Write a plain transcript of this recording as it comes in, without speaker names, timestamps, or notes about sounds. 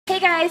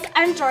guys,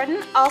 I'm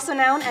Jordan, also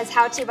known as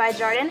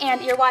HowToByJordan,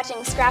 and you're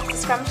watching Scraps to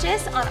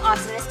Scrumptious on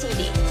Awesomeness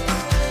TV.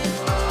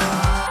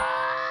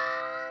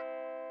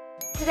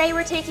 Today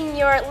we're taking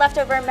your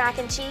leftover mac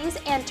and cheese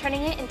and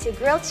turning it into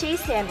grilled cheese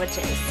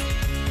sandwiches.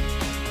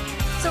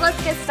 So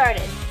let's get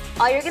started.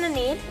 All you're gonna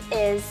need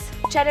is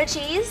cheddar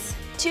cheese,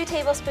 2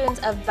 tablespoons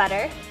of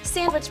butter,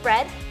 sandwich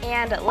bread,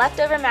 and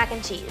leftover mac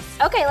and cheese.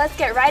 Okay, let's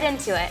get right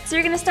into it. So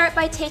you're gonna start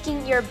by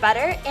taking your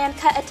butter and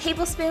cut a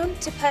tablespoon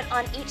to put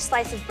on each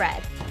slice of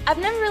bread. I've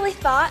never really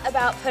thought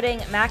about putting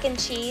mac and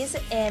cheese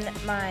in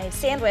my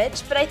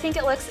sandwich, but I think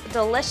it looks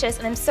delicious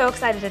and I'm so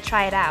excited to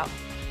try it out.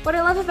 What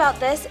I love about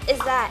this is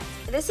that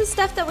this is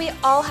stuff that we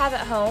all have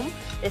at home.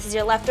 This is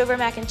your leftover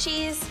mac and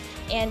cheese,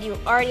 and you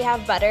already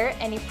have butter,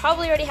 and you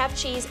probably already have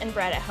cheese and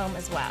bread at home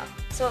as well.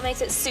 So it makes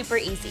it super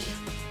easy.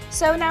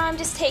 So now I'm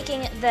just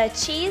taking the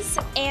cheese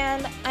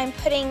and I'm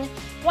putting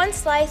 1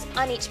 slice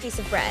on each piece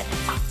of bread.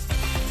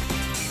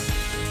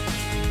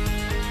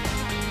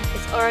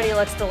 This already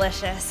looks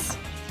delicious.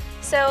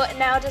 So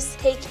now just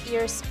take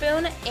your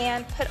spoon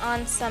and put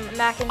on some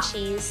mac and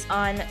cheese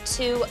on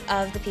 2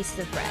 of the pieces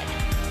of bread.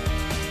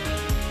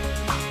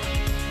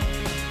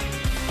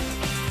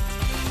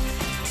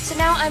 So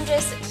now I'm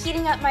just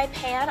heating up my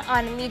pan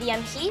on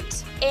medium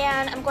heat,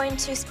 and I'm going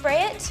to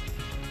spray it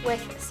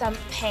with some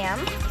Pam.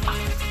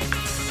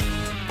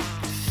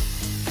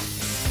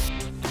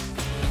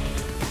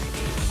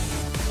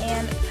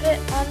 And put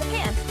it on the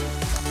pan.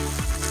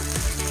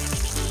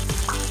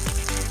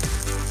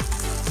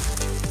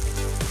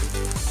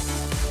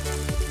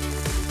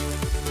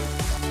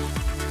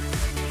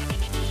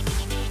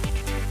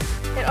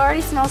 It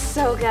already smells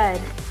so good.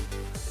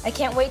 I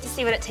can't wait to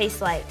see what it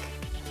tastes like.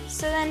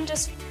 So then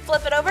just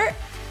flip it over.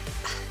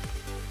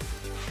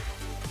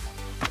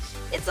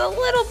 It's a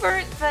little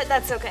burnt, but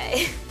that's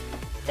okay.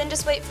 Then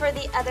just wait for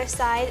the other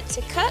side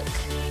to cook.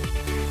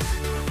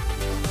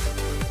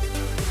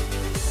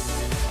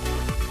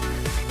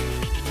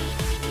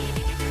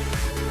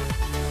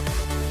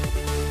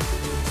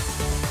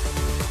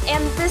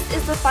 And this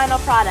is the final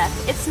product.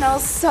 It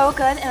smells so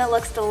good and it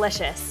looks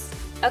delicious.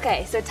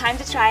 Okay, so time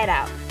to try it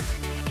out.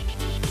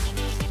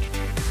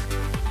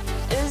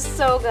 It is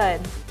so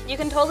good. You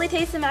can totally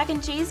taste the mac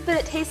and cheese, but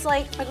it tastes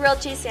like a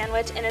grilled cheese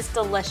sandwich and it's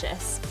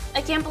delicious.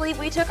 I can't believe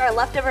we took our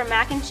leftover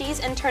mac and cheese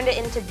and turned it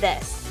into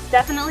this.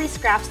 Definitely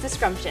Scraps to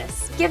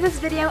Scrumptious. Give this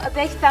video a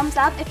big thumbs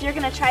up if you're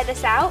gonna try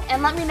this out,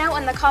 and let me know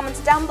in the comments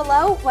down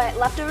below what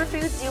leftover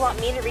foods you want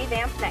me to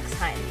revamp next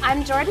time.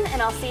 I'm Jordan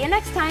and I'll see you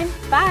next time.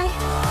 Bye!